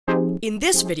In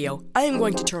this video, I am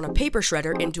going to turn a paper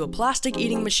shredder into a plastic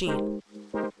eating machine.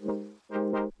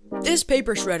 This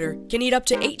paper shredder can eat up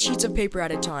to 8 sheets of paper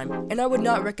at a time, and I would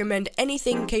not recommend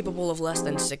anything capable of less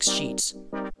than 6 sheets.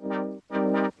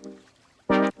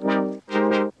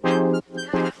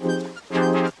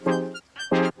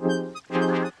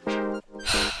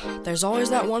 There's always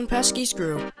that one pesky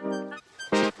screw.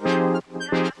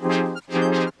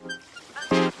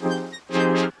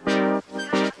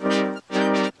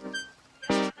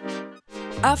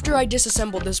 After I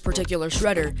disassembled this particular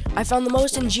shredder, I found the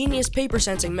most ingenious paper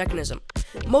sensing mechanism.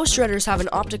 Most shredders have an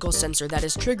optical sensor that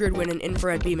is triggered when an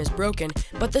infrared beam is broken,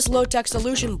 but this low-tech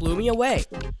solution blew me away.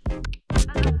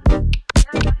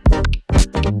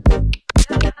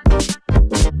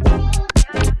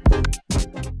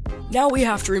 Now we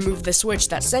have to remove the switch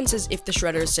that senses if the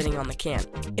shredder is sitting on the can.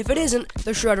 If it isn't,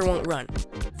 the shredder won't run,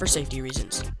 for safety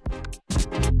reasons.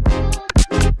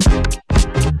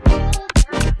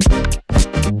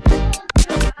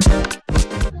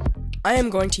 I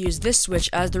am going to use this switch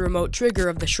as the remote trigger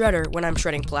of the shredder when I'm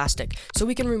shredding plastic, so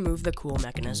we can remove the cool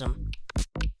mechanism.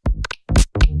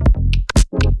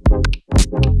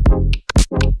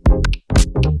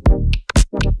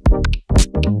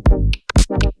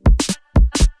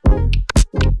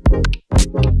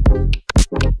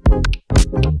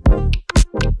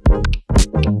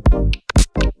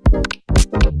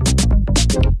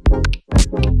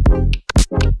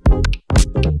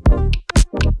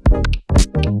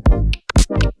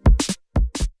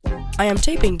 I am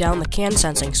taping down the can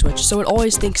sensing switch so it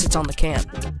always thinks it's on the can.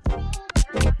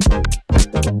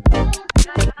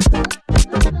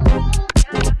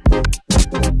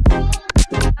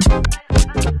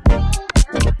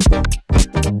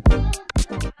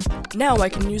 Now I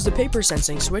can use the paper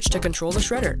sensing switch to control the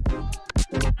shredder.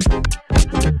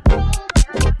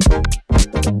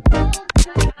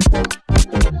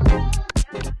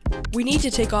 We need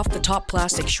to take off the top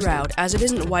plastic shroud as it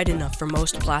isn't wide enough for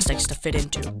most plastics to fit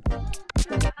into.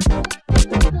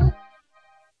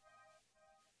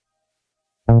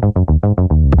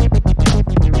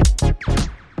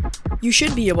 You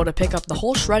should be able to pick up the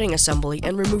whole shredding assembly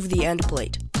and remove the end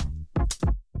plate.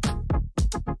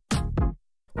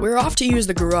 We're off to use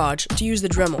the garage to use the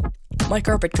Dremel. My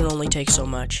carpet can only take so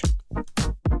much.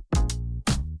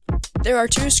 There are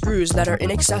 2 screws that are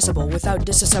inaccessible without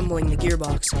disassembling the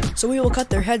gearbox, so we will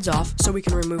cut their heads off so we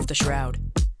can remove the shroud.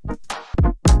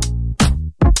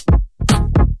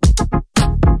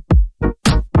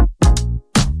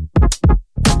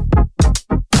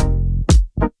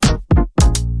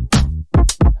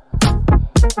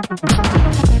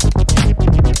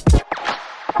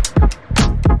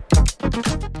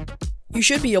 You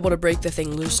should be able to break the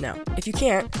thing loose now. If you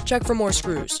can't, check for more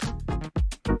screws.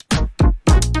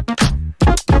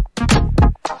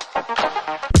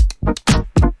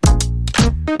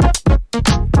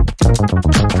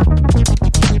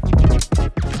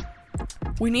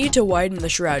 We need to widen the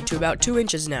shroud to about 2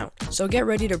 inches now, so get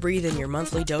ready to breathe in your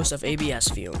monthly dose of ABS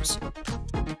fumes.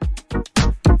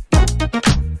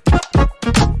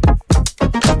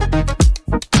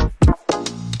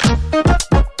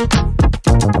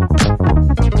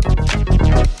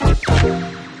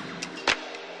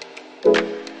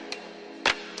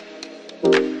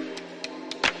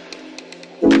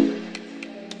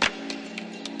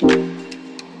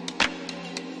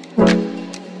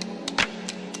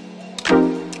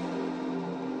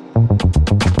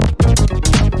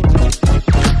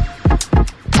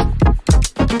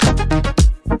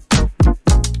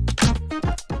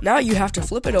 Now you have to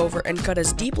flip it over and cut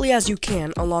as deeply as you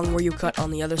can along where you cut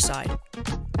on the other side.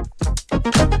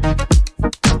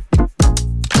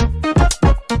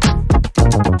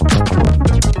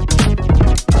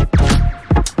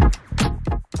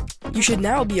 You should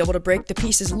now be able to break the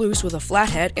pieces loose with a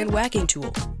flathead and whacking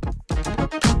tool.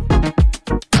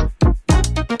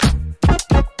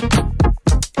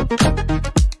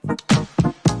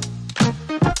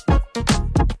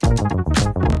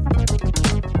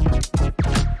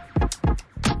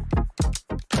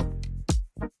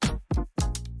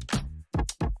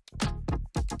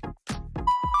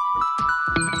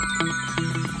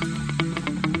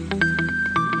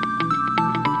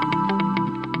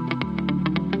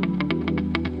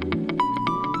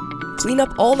 Clean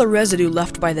up all the residue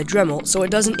left by the Dremel so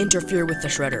it doesn't interfere with the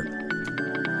shredder.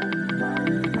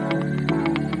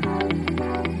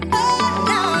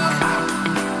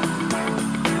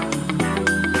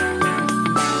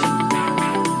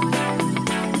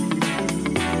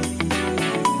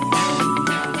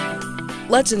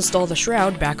 Let's install the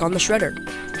shroud back on the shredder.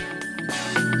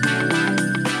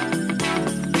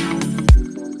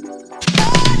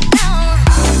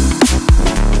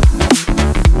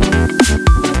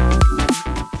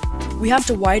 have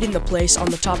to widen the place on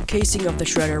the top casing of the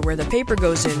shredder where the paper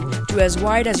goes in to as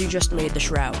wide as you just made the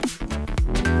shroud.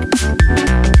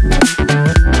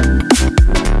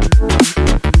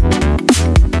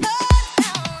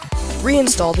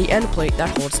 Reinstall the end plate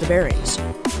that holds the bearings.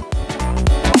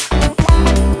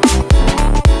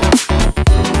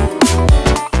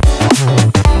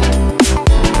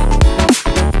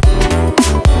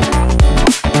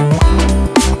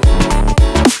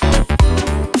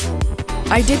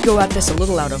 I did go at this a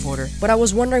little out of order, but I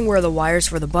was wondering where the wires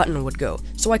for the button would go,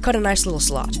 so I cut a nice little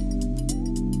slot.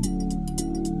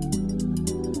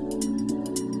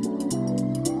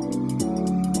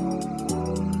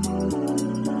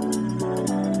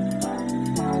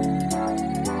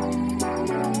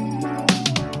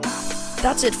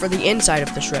 That's it for the inside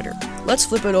of the shredder. Let's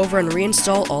flip it over and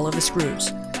reinstall all of the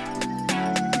screws.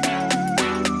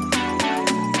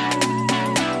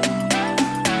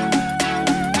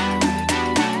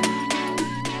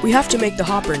 We have to make the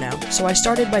hopper now, so I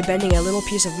started by bending a little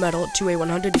piece of metal to a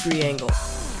 100-degree angle.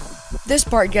 This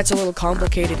part gets a little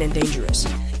complicated and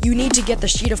dangerous. You need to get the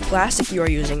sheet of plastic you are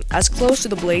using as close to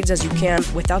the blades as you can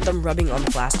without them rubbing on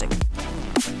the plastic.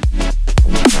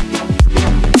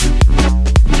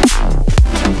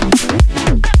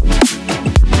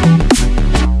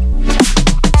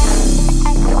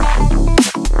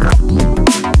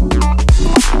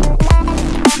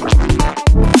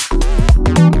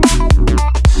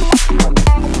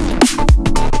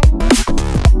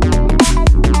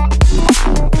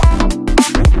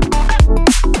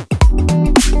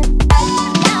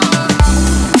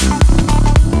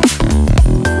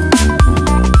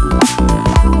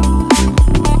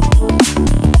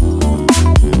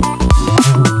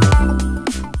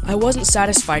 I wasn't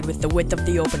satisfied with the width of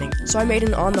the opening, so I made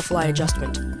an on-the-fly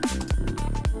adjustment.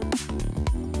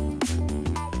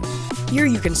 Here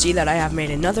you can see that I have made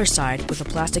another side with a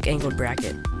plastic angled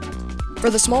bracket. For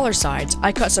the smaller sides,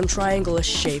 I cut some triangle-ish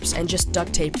shapes and just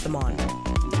duct taped them on.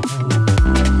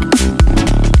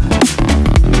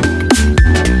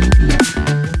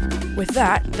 With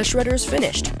that, the shredder is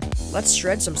finished. Let's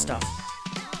shred some stuff.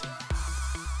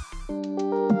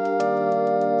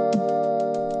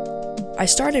 I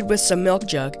started with some milk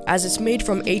jug, as it's made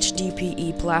from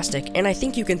HDPE plastic, and I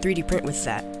think you can 3D print with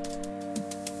that.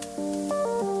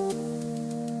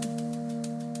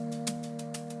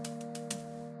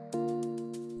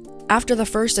 After the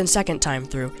first and second time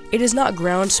through, it is not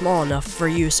ground small enough for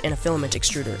use in a filament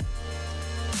extruder.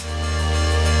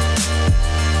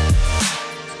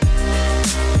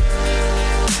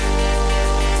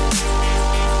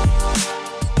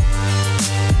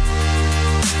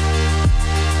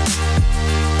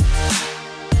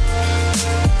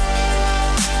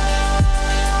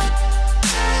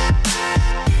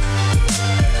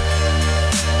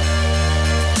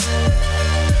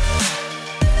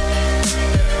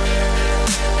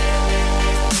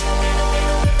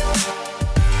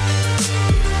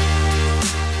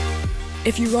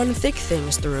 If you run thick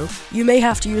things through, you may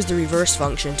have to use the reverse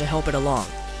function to help it along.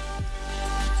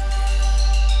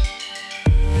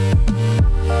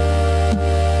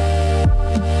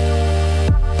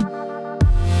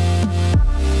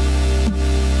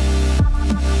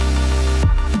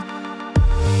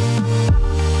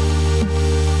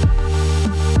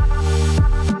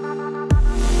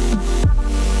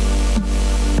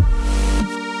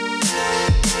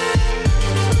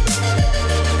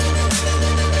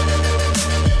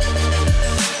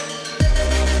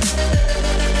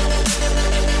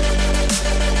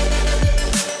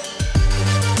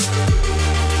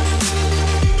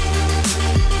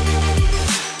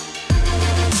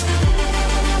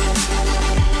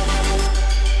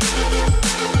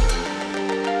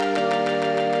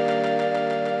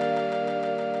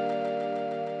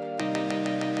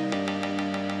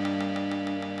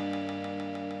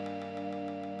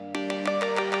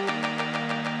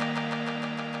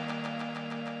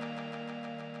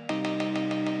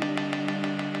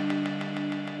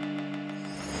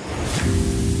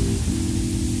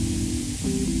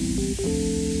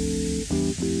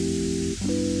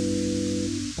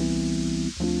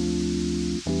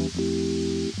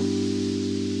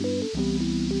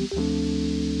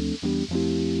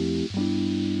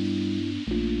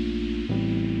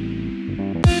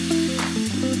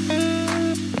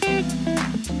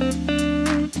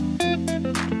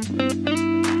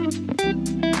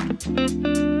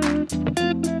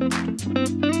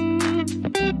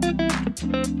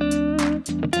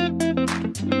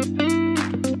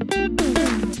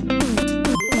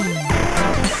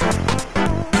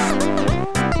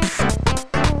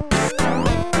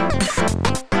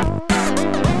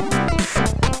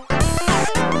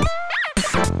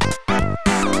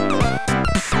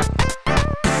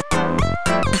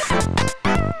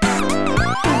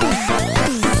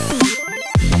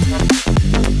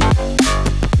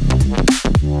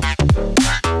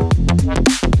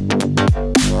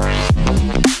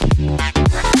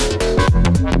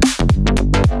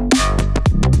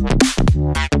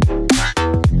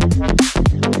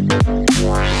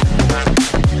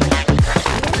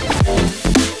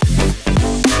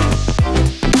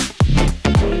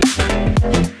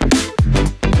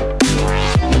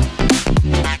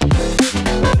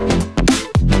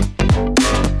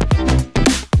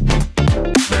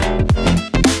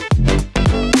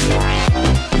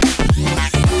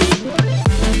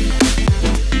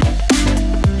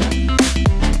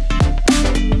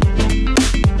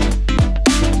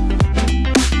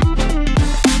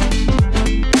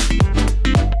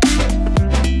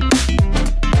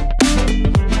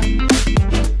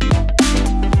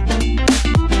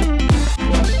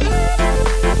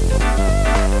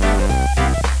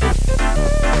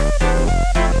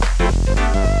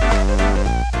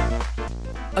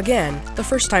 Again, the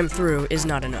first time through is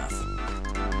not enough.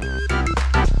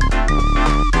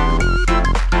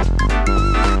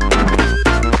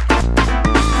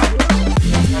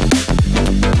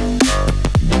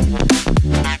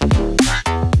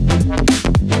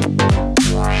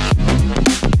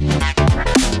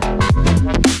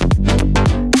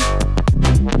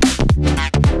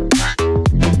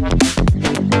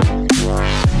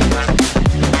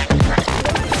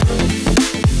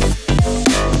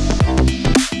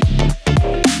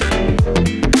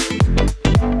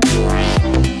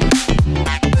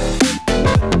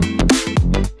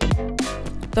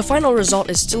 The final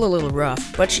result is still a little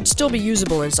rough, but should still be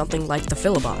usable in something like the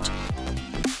filament.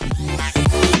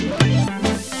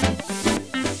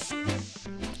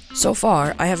 So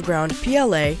far, I have ground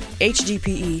PLA,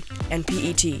 HDPE, and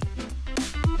PET.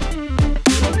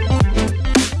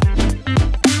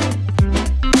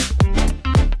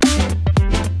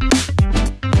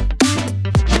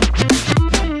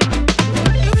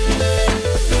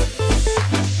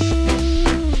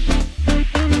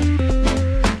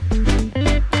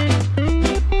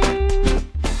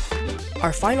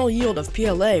 Our final yield of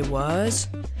PLA was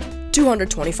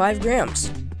 225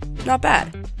 grams. Not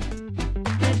bad.